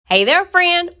Hey there,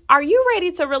 friend. Are you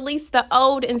ready to release the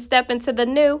old and step into the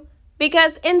new?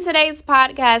 Because in today's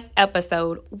podcast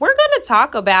episode, we're going to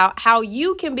talk about how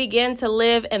you can begin to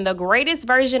live in the greatest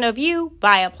version of you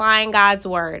by applying God's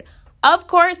word. Of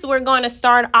course, we're going to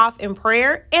start off in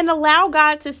prayer and allow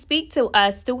God to speak to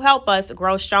us to help us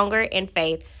grow stronger in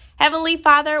faith. Heavenly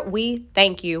Father, we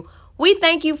thank you. We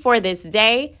thank you for this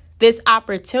day, this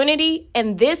opportunity,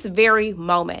 and this very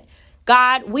moment.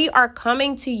 God, we are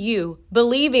coming to you,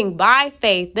 believing by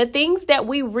faith the things that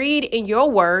we read in your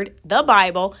word, the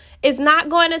Bible, is not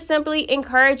going to simply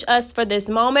encourage us for this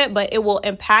moment, but it will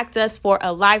impact us for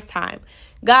a lifetime.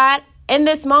 God, in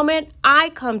this moment, I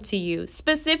come to you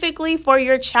specifically for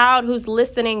your child who's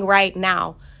listening right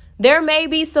now. There may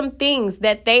be some things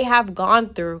that they have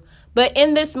gone through, but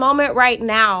in this moment right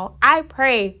now, I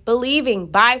pray, believing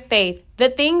by faith, the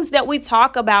things that we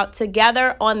talk about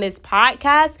together on this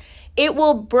podcast, it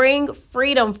will bring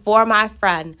freedom for my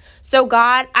friend. So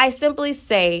God, I simply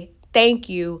say thank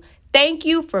you. Thank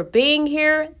you for being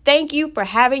here. Thank you for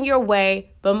having your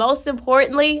way. But most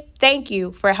importantly, thank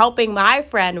you for helping my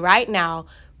friend right now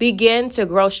begin to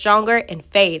grow stronger in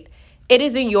faith. It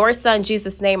is in your son,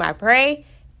 Jesus' name I pray.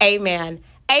 Amen.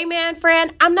 Amen,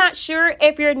 friend. I'm not sure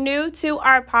if you're new to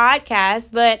our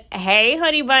podcast, but hey,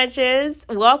 honey bunches,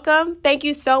 welcome. Thank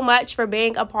you so much for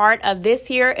being a part of this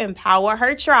here Empower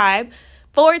Her Tribe.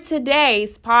 For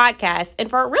today's podcast, and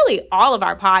for really all of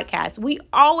our podcasts, we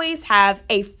always have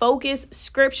a focused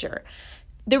scripture.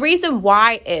 The reason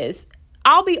why is,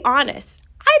 I'll be honest,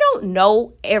 I don't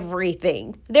know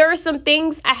everything. There are some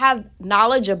things I have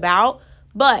knowledge about,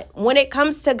 but when it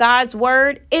comes to God's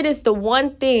word, it is the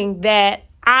one thing that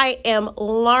I am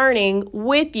learning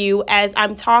with you as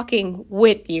I'm talking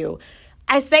with you.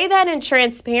 I say that in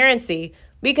transparency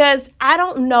because I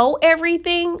don't know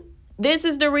everything. This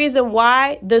is the reason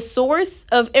why the source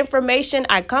of information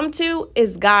I come to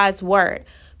is God's word,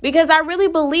 because I really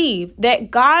believe that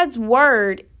God's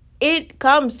word, it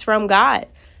comes from God.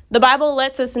 The Bible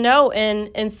lets us know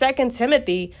in 2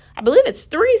 Timothy, I believe it's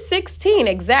 3:16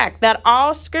 exact, that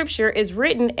all scripture is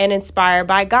written and inspired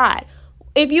by God.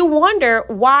 If you wonder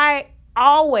why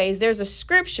always there's a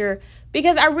scripture,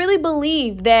 because I really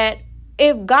believe that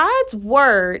if God's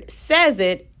word says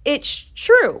it, it's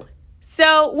true.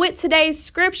 So with today's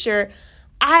scripture,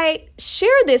 I share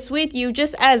this with you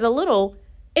just as a little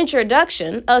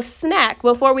introduction, a snack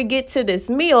before we get to this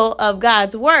meal of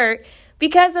God's word.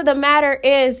 Because of the matter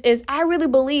is I really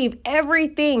believe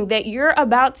everything that you're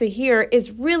about to hear is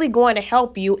really going to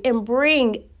help you and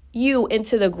bring you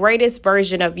into the greatest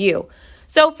version of you.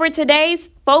 So for today's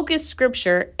focus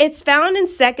scripture, it's found in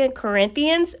 2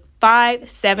 Corinthians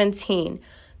 5:17.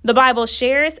 The Bible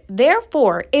shares,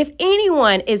 therefore, if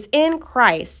anyone is in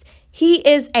Christ, he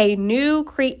is a new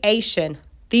creation.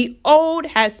 The old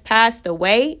has passed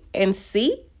away, and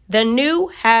see, the new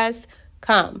has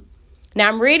come. Now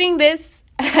I'm reading this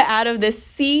out of the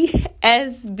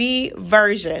CSB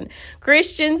version,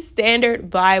 Christian Standard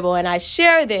Bible, and I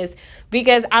share this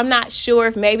because I'm not sure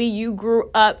if maybe you grew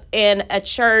up in a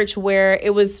church where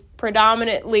it was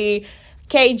predominantly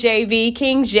KJV,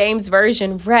 King James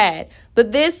Version read.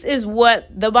 But this is what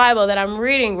the Bible that I'm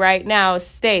reading right now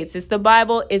states. It's the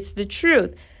Bible, it's the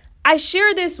truth. I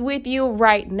share this with you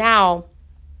right now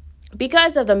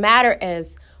because of the matter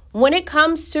is, when it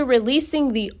comes to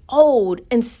releasing the old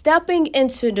and stepping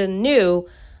into the new,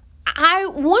 I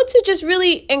want to just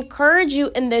really encourage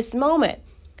you in this moment.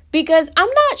 Because I'm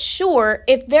not sure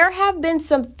if there have been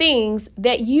some things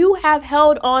that you have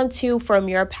held on to from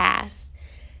your past.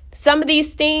 Some of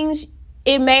these things,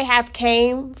 it may have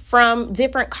came from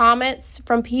different comments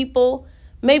from people,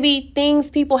 maybe things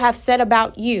people have said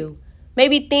about you,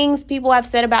 maybe things people have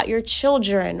said about your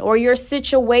children or your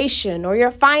situation or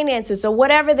your finances or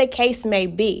whatever the case may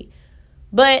be.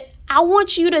 But I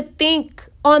want you to think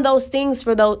on those things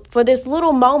for this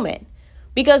little moment.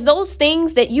 Because those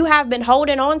things that you have been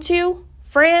holding on to,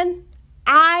 friend,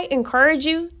 I encourage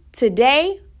you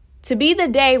today to be the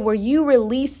day where you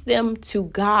release them to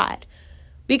God.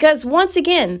 Because once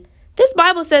again, this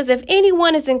Bible says if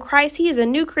anyone is in Christ, he is a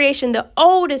new creation. The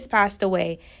old is passed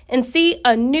away, and see,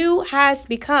 a new has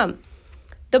become.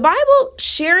 The Bible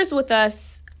shares with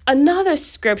us another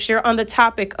scripture on the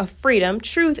topic of freedom,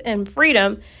 truth and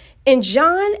freedom. In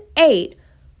John 8,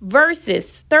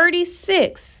 verses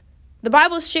 36, the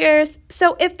Bible shares,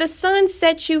 so if the Son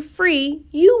sets you free,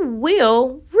 you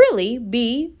will really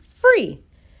be free.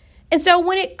 And so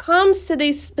when it comes to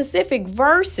these specific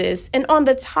verses and on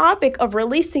the topic of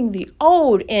releasing the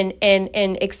old and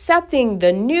accepting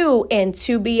the new and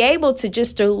to be able to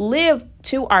just to live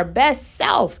to our best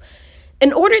self,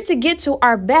 in order to get to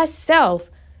our best self,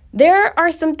 There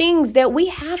are some things that we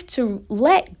have to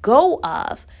let go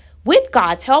of, with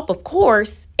God's help, of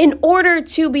course, in order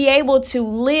to be able to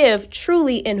live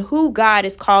truly in who God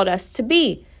has called us to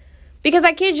be. Because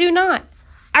I kid you not,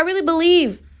 I really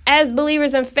believe as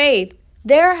believers in faith,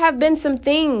 there have been some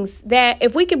things that,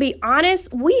 if we could be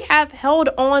honest, we have held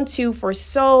on to for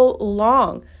so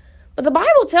long. But the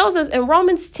Bible tells us in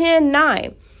Romans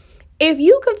 10:9, if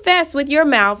you confess with your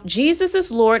mouth Jesus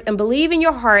is Lord and believe in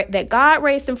your heart that God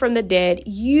raised him from the dead,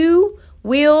 you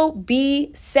will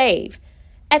be saved.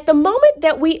 At the moment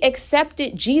that we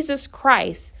accepted Jesus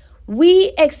Christ,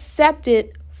 we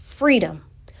accepted freedom.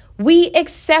 We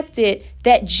accepted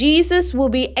that Jesus will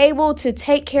be able to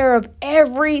take care of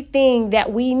everything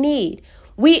that we need.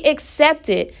 We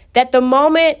accepted that the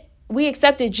moment we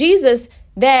accepted Jesus,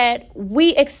 that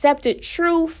we accepted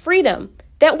true freedom,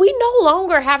 that we no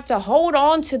longer have to hold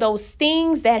on to those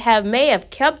things that may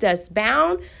have kept us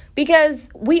bound, because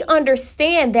we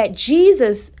understand that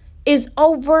Jesus is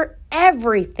over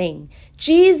everything.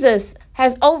 Jesus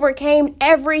has overcame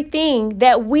everything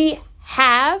that we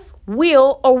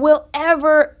will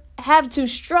ever have to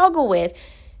struggle with.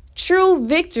 True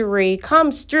victory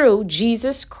comes through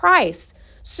Jesus Christ.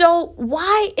 So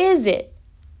why is it,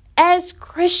 as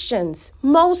Christians,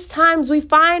 most times we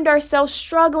find ourselves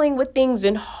struggling with things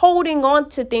and holding on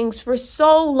to things for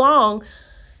so long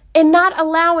and not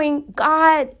allowing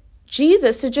God,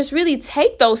 Jesus, to just really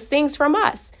take those things from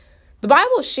us? The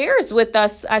Bible shares with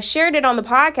us, I shared it on the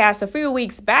podcast a few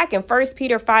weeks back in 1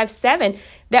 Peter 5:7,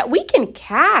 that we can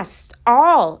cast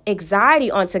all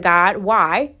anxiety onto God.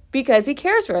 Why? Because he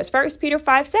cares for us. 1 Peter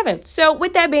 5:7. So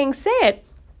with that being said,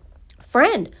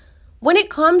 friend, when it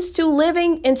comes to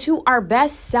living into our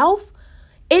best self,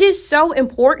 it is so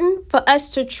important for us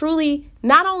to truly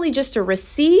not only just to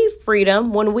receive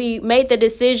freedom when we made the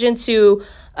decision to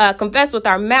confess with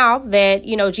our mouth that,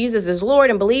 Jesus is Lord,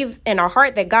 and believe in our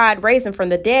heart that God raised him from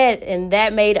the dead and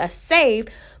that made us saved.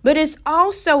 But it's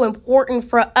also important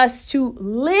for us to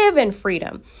live in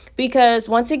freedom, because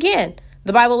once again,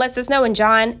 the Bible lets us know in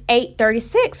John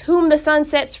 8:36, whom the Son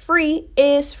sets free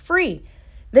is free.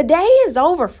 The day is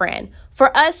over, friend,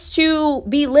 for us to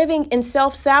be living in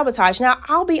self-sabotage. Now,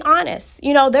 I'll be honest,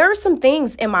 there are some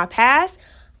things in my past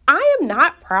I am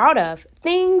not proud of,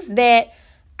 things that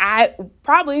I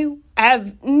probably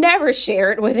have never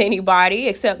shared with anybody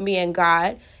except me and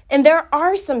God. And there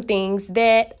are some things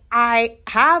that I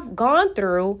have gone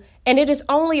through, and it is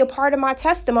only a part of my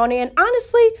testimony. And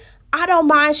honestly, I don't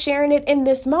mind sharing it in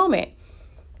this moment.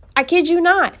 I kid you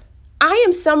not. I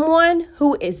am someone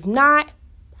who is not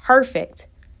perfect.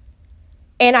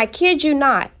 And I kid you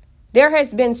not, there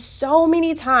has been so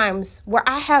many times where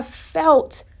I have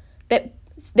felt that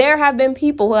there have been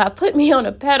people who have put me on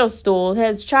a pedestal,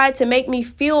 has tried to make me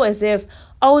feel as if,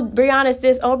 oh, Brianna's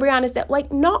this, oh, Brianna's that.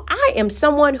 Like, no, I am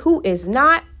someone who is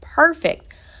not perfect.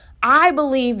 I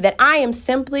believe that I am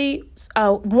simply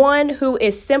one who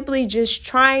is simply just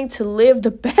trying to live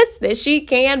the best that she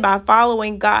can by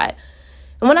following God.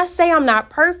 And when I say I'm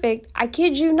not perfect, I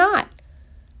kid you not.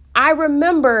 I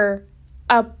remember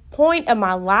a point in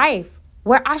my life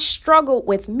where I struggled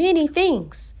with many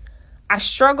things. I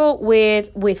struggled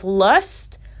with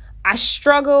lust. I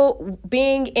struggled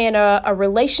being in a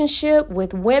relationship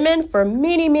with women for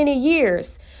many, many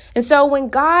years. And so when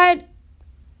God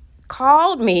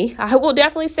called me, I will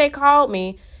definitely say called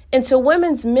me into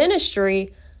women's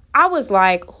ministry, I was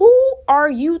like, who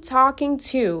are you talking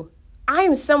to? I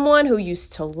am someone who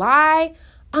used to lie.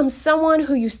 I'm someone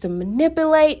who used to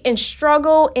manipulate and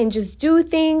struggle and just do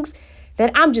things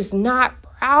that I'm just not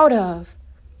proud of.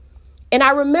 And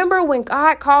I remember when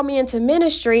God called me into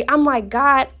ministry, I'm like,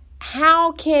 God,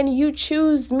 how can you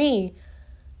choose me?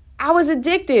 I was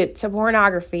addicted to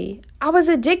pornography. I was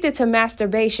addicted to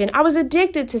masturbation. I was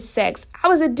addicted to sex. I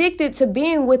was addicted to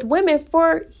being with women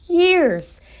for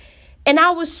years. And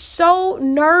I was so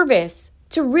nervous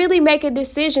to really make a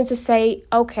decision to say,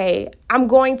 okay, I'm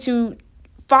going to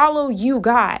follow you,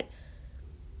 God.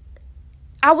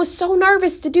 I was so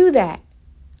nervous to do that.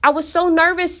 I was so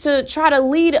nervous to try to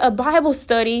lead a Bible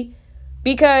study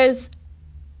because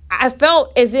I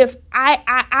felt as if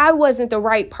I wasn't the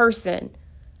right person.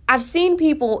 I've seen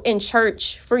people in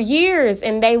church for years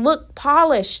and they look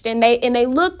polished and they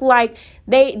look like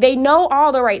they know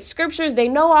all the right scriptures. They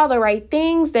know all the right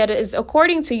things that is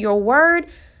according to your word.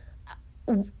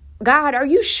 God, are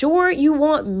you sure you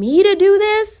want me to do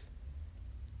this?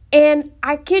 And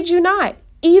I kid you not,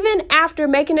 even after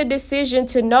making a decision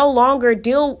to no longer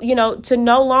to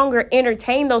no longer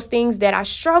entertain those things that I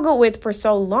struggled with for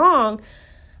so long,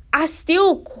 I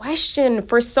still questioned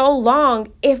for so long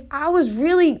if I was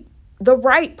really the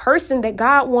right person that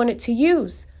God wanted to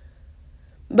use.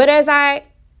 But as I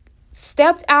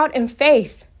stepped out in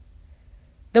faith,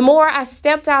 the more I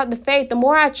stepped out in faith, the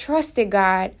more I trusted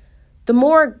God, the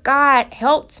more God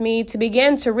helped me to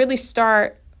begin to really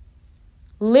start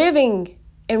living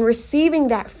and receiving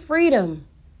that freedom,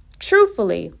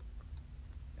 truthfully.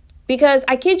 Because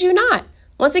I kid you not,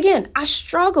 once again, I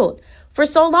struggled. For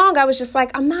so long, I was just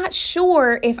like, I'm not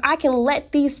sure if I can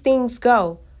let these things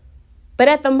go. But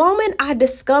at the moment I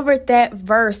discovered that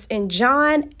verse in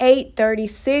John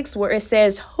 8:36, where it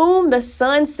says, whom the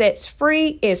Son sets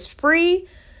free is free,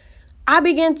 I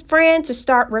began, friend, to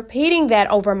start repeating that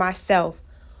over myself.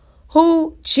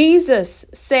 Who Jesus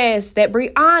says that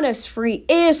Brianna's free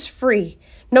is free.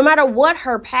 No matter what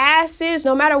her past is,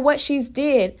 no matter what she's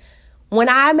did. When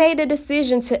I made a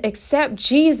decision to accept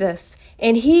Jesus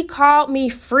and he called me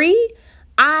free,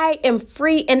 I am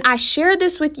free. And I share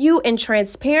this with you in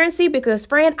transparency because,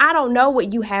 friend, I don't know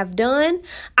what you have done.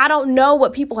 I don't know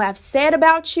what people have said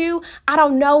about you. I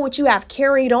don't know what you have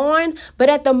carried on. But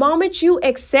at the moment you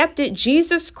accepted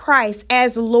Jesus Christ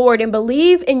as Lord and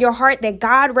believe in your heart that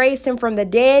God raised him from the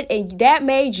dead and that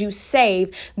made you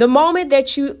saved, the moment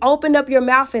that you opened up your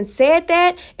mouth and said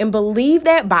that and believed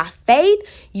that by faith,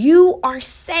 you are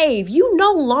saved. You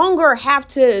no longer have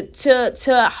to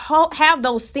have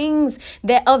those things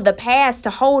that of the past to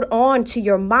hold on to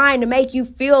your mind, to make you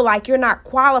feel like you're not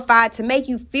qualified, to make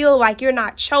you feel like you're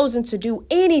not chosen to do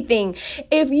anything.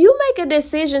 If you make a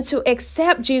decision to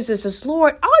accept Jesus as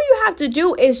Lord, all you have to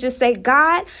do is just say,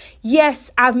 God,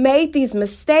 yes, I've made these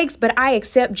mistakes, but I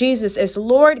accept Jesus as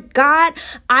Lord. God,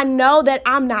 I know that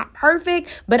I'm not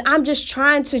perfect, but I'm just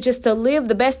trying to live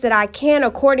the best that I can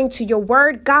according to your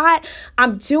word. God,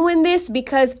 I'm doing this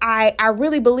because I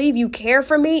really believe you care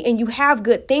for me and you have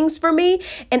good things for me.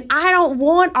 And I don't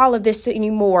want all of this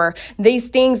anymore, these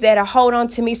things that hold on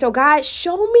to me. So God,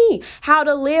 show me how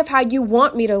to live how you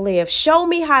want me to live. Show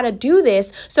me how to do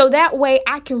this so that way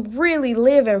I can really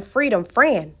live in freedom,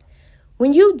 friend.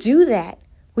 When you do that,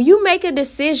 when you make a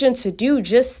decision to do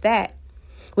just that,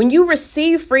 when you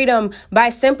receive freedom by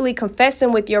simply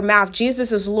confessing with your mouth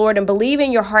Jesus is Lord and believe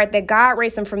in your heart that God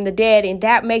raised him from the dead and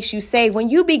that makes you saved, when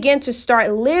you begin to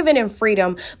start living in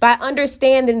freedom by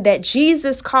understanding that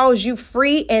Jesus calls you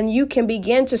free and you can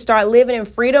begin to start living in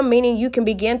freedom, meaning you can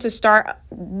begin to start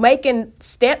making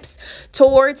steps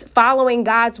towards following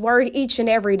God's word each and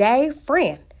every day,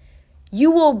 friend,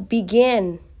 you will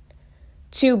begin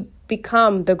to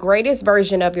become the greatest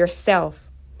version of yourself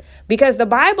because the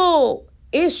Bible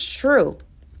is true.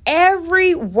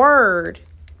 Every word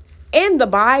in the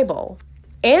Bible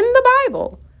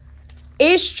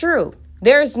is true.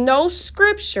 There's no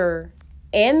scripture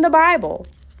in the Bible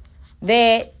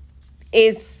that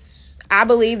is, I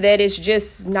believe that is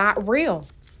just not real.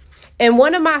 And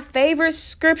one of my favorite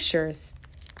scriptures,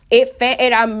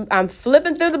 I'm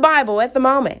flipping through the Bible at the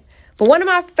moment, but one of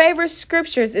my favorite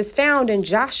scriptures is found in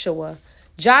Joshua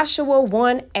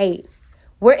 1:8.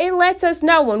 where it lets us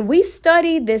know when we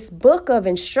study this book of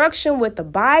instruction with the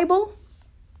Bible,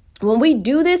 when we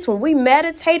do this, when we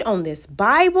meditate on this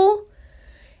Bible,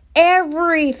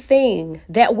 everything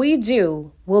that we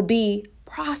do will be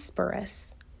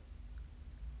prosperous.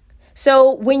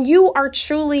 So when you are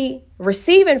truly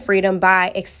receiving freedom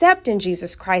by accepting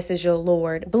Jesus Christ as your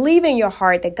Lord, believe in your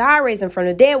heart that God raised him from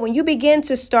the dead, when you begin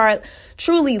to start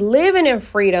truly living in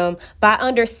freedom by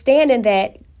understanding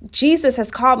that Jesus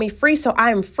has called me free, so I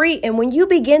am free. And when you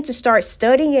begin to start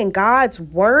studying God's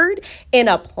word and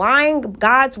applying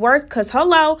God's word, because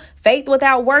hello, faith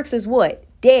without works is what?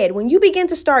 Dead. When you begin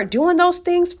to start doing those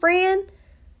things, friend,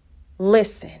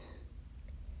 listen,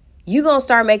 you're going to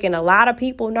start making a lot of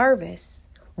people nervous.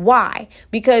 Why?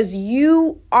 Because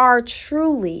you are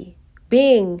truly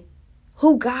being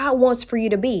who God wants for you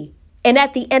to be. And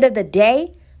at the end of the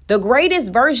day, the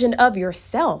greatest version of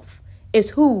yourself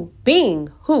is being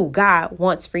who God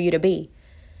wants for you to be.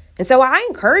 And so I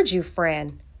encourage you,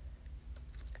 friend,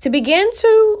 to begin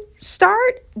to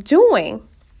start doing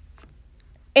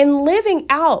and living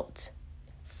out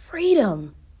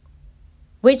freedom,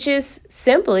 which is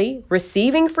simply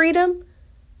receiving freedom,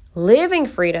 living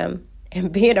freedom,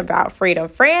 and being about freedom.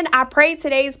 Friend, I pray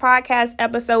today's podcast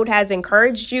episode has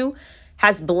encouraged you,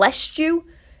 has blessed you.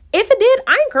 If it did,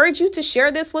 I encourage you to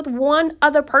share this with one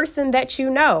other person that you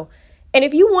know. And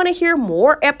if you want to hear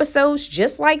more episodes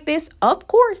just like this, of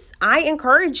course, I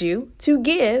encourage you to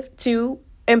give to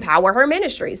Empower Her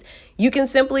Ministries. You can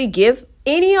simply give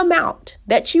any amount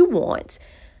that you want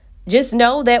Just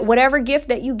know that whatever gift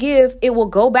that you give, it will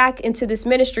go back into this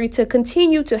ministry to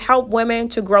continue to help women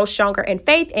to grow stronger in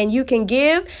faith. And you can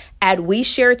give at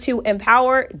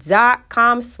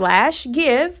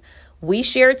weshare2empower.com/give.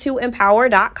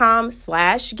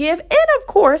 weshare2empower.com/give. And of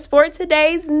course, for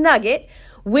today's nugget,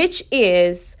 which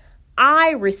is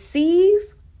I receive,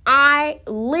 I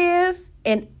live,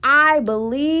 and I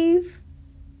believe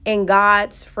in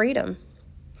God's freedom.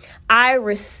 I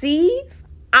receive,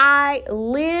 I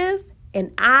live,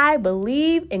 and I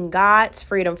believe in God's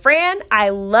freedom. Friend, I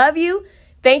love you.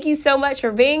 Thank you so much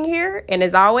for being here. And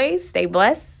as always, stay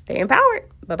blessed, stay empowered.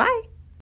 Bye-bye.